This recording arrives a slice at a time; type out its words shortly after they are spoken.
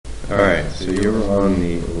Alright, so you're on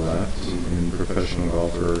the left, and professional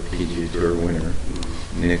golfer, PGA Tour winner,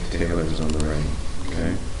 Nick Taylor's on the right.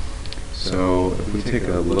 Okay? So if we take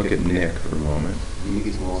a look at Nick for a moment. Nick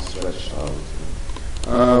is more stretched out.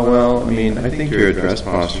 Well, I mean, I think your address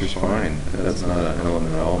posture's fine. That's not an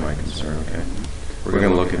element at all my concern, okay? We're going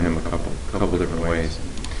to look at him a couple different ways.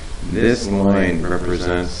 This line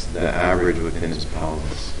represents the average within his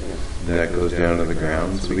pelvis that goes down to the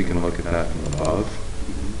ground, so we can look at that from above,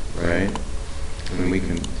 right? And we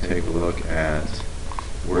can take a look at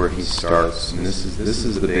where he starts, and this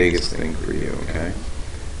is the biggest thing for you, okay?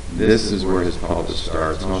 This is where his pelvis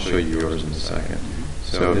starts, and I'll show you yours in a second.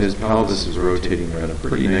 So his pelvis is rotating around a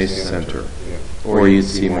pretty nice center, or you'd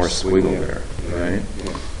see more squiggle there, right?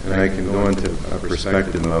 And I can go into a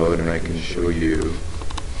perspective mode, and I can show you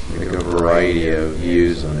like a variety of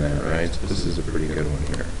views on that, right? So this is a pretty good one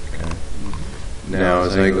here, okay? Now,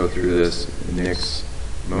 as I go through this Nick's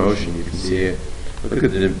motion, you can see it. Look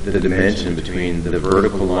at the dimension between the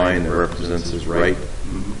vertical line that represents his right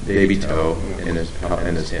baby toe and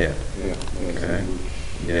his hip, okay?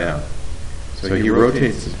 Yeah. So he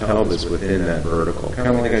rotates his pelvis within that vertical, kind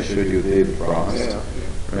of like I showed you with David Frost,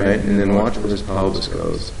 right? And then watch where his pelvis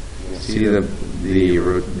goes. See the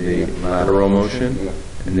lateral motion,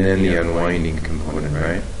 and then the unwinding component,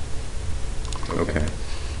 right? Okay.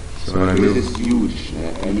 So when I move, this is huge.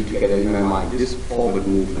 I need to get in my mind this forward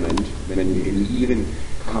movement when he even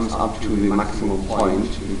comes up to the maximum point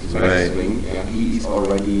with his backswing. He is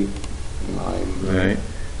already in line. Right.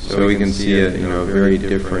 So we can see it, very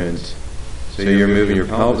different. So you're moving your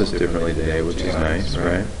pelvis differently today, which is nice,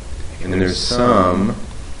 right? And then there's some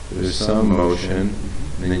motion,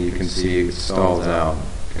 and then you can see it stalls out.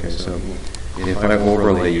 Okay, so if I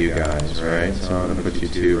overlay you guys, right? So I'm going to put you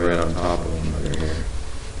two right on top of one another here.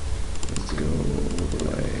 Let's go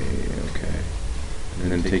overlay, okay.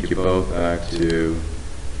 And then take you both back to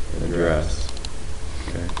the dress.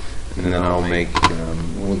 Okay. And then I'll make,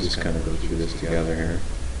 we'll just kind of go through this together here.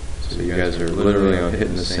 So you guys are literally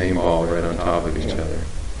hitting the same ball right on top of each other.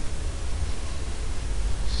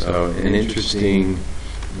 So an interesting,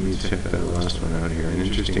 let me check that last one out here, an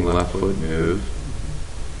interesting left foot move.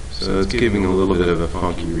 So it's giving a little bit of a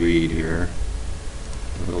funky read here.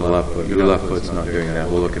 The left foot, your left foot's not doing that,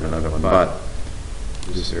 we'll look at another one, but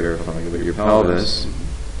just verifying, but your pelvis,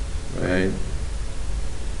 right?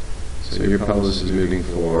 So your pelvis is moving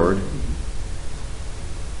forward.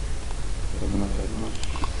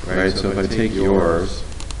 Right, so if I take yours,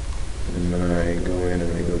 and then I go in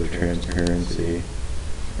and I go to transparency,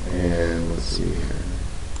 and let's see here.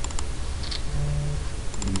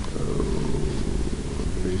 Info,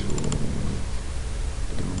 visual,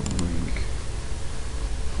 link.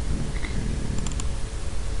 Okay.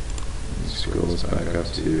 Scroll this back up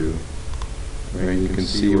to, right, you can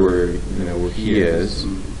see where, where he is,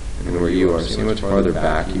 and where you are. See how much farther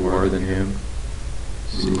back you are than him?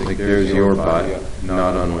 See, like there's your butt,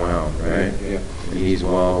 not unwound, right? And he's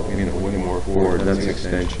way more forward. That's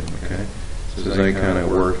extension, okay? So as I kind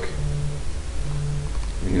of work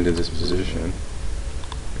into this position,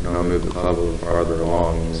 and I'll move the club a little farther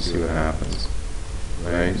along and we'll see what happens.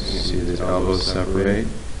 Right? So you see the elbows separate?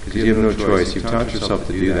 Because you have no choice. You've taught yourself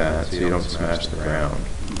to do that so you don't smash the ground.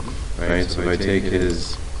 Right? So if I take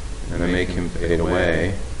his, and I make him fade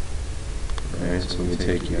away, right? So let me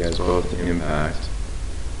take you guys both to impact.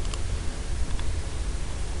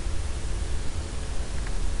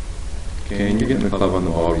 Okay, and you're getting the club on the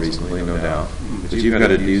ball recently, no doubt. But you've got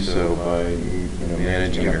to do so by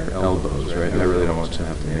managing your elbows, right? I really don't want you to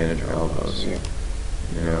have to manage your elbows.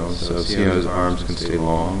 So see how his arms can stay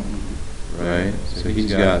long, right? So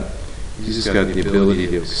he's just got the ability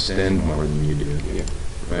to extend more than you do,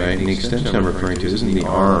 right? And the extension I'm referring to isn't the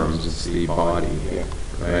arms, it's the body,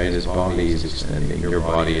 right? His body is extending. Your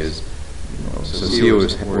body is, so see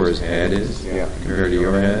where his head is compared to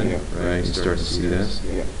your head, right? You start to see this.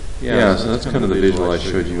 Yeah, so that's kind of the visual I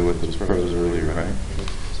showed you with those pros earlier, right?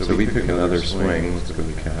 So we pick another swing. Let's go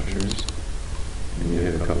to captures. And you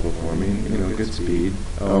hit a couple for me. Good speed.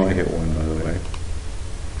 Oh, I hit one, by the way.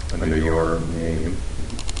 Under your name.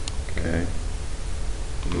 Okay.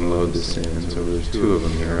 And load this in. So there's two of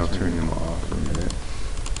them here. I'll turn them off for a minute.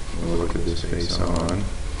 We'll look at this face on. And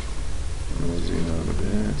we'll zoom out a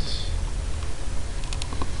bit.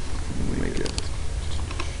 And we'll make it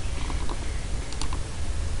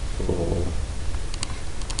full.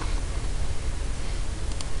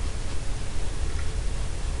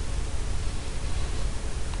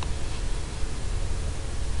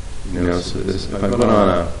 So this, if I put on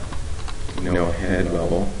a head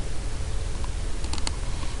level,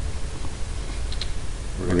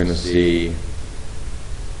 we're going to see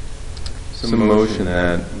some motion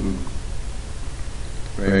that,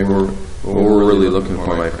 right, what we're really looking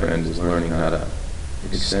for, my friend, is learning how to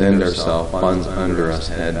extend ourselves, buns under us,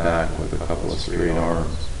 head back with a couple of straight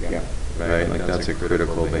arms. Yeah. Right? Like that's a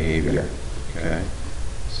critical behavior. Okay?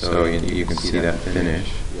 So you can see that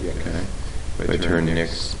finish. Okay? If I turn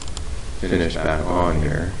Nick's finish back on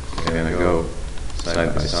here, okay, and I go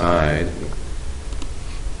side by side. There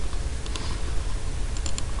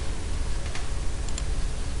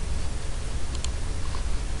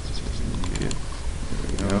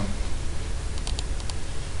we go.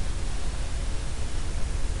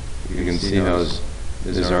 You can see how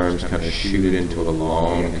his arms kind of shoot into a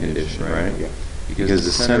long condition, right? Because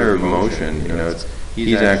the center of motion,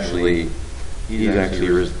 he's actually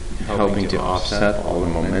helping to offset all the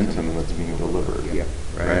momentum that's being delivered,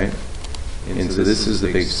 right? And so this is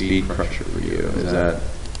the big speed pressure for you, is that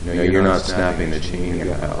you're not snapping the chain in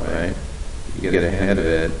your pedal, right? You get ahead of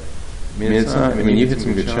it. You hit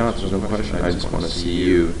some good shots, there's no question. I just want to see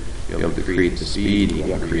you be able to create the speed you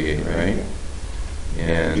can create, right?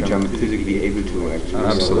 And which I'm physically able to actually.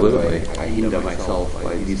 Absolutely. I hinder myself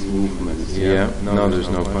by these movements. Yeah, no, there's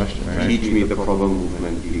no question. Right? Teach me the proper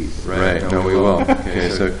movement, please. Right, no, we will. Okay,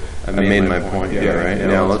 so I made my point here, right?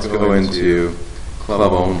 Now let's go into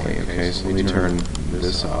club only, okay? So let me turn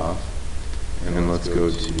this off, and then let's go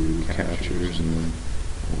to captures, and then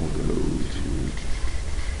we'll go to...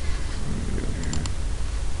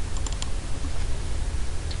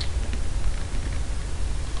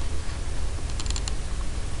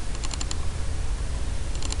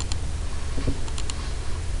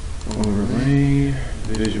 Overlay,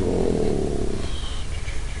 visuals,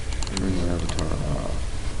 turn the avatar off.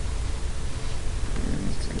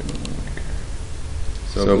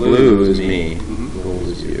 So blue is me, gold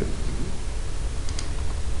is you.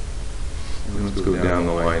 And let's go down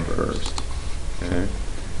the line first. Okay?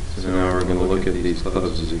 So now we're going to look at these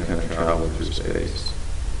clubs as we kind of travel through space.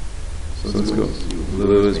 So let's go,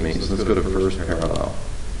 blue is me, so let's go to first parallel.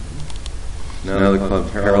 Now the club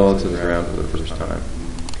parallel to the ground for the first time.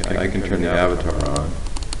 I can turn the avatar on.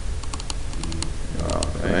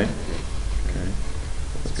 Right? Okay.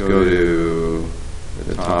 Let's go to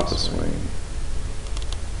the top of swing.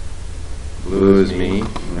 Blue is me,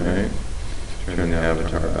 right? Turn the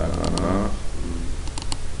avatar back on and off.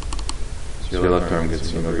 So your left arm gets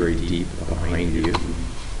very deep behind you.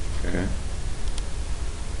 Okay.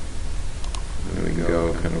 Then we can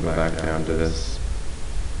go back down to this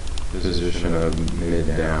position of mid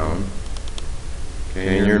down.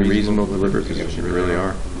 Okay, and you're in reasonable deliberate position, you really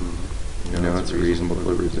are. That's a reasonable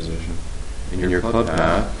deliberate position. And your club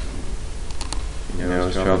path,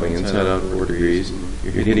 is traveling inside out 4 degrees.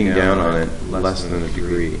 You're hitting down on it less than a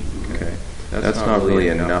degree. Okay, that's not really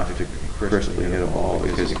enough to crisply hit a ball,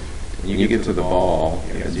 because when you get to the ball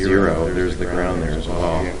at 0, there's the ground there as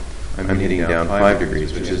well. I'm hitting down 5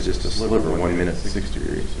 degrees, which is just a sliver, 1 minute, 6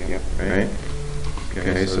 degrees. Right?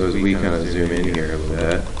 Okay, so as we kind of zoom in here a little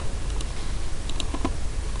bit,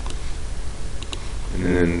 and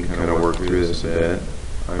then kind of work through this a bit.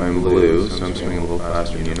 I'm blue, so I'm swinging a little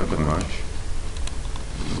faster than you, not much.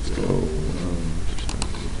 Let's go.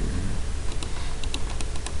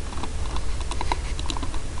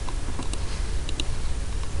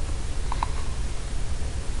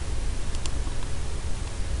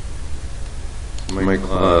 My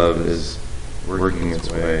club is working its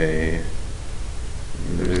way.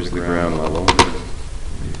 There's the ground level. Let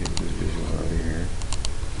me take this visual out of here.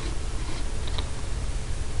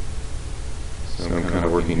 So I'm kind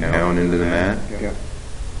of working down into the mat.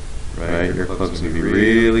 Right? Your club's going to be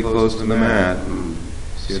really close to the mat.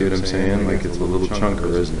 See what I'm saying? Like it's a little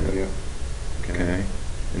chunker, isn't it? Okay?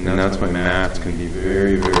 And that's why mats can be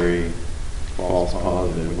very, very false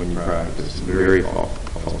positive when you practice. Very false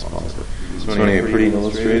positive. So anyway, pretty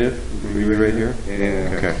illustrative. Read right here?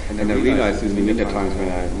 Yeah. Okay. And then I realized in the winter times when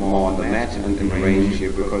I'm more on the mat and range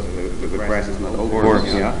here, because the grass is not over. Of course.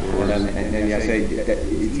 Yeah. And then I say that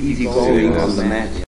it's easy going on the mat.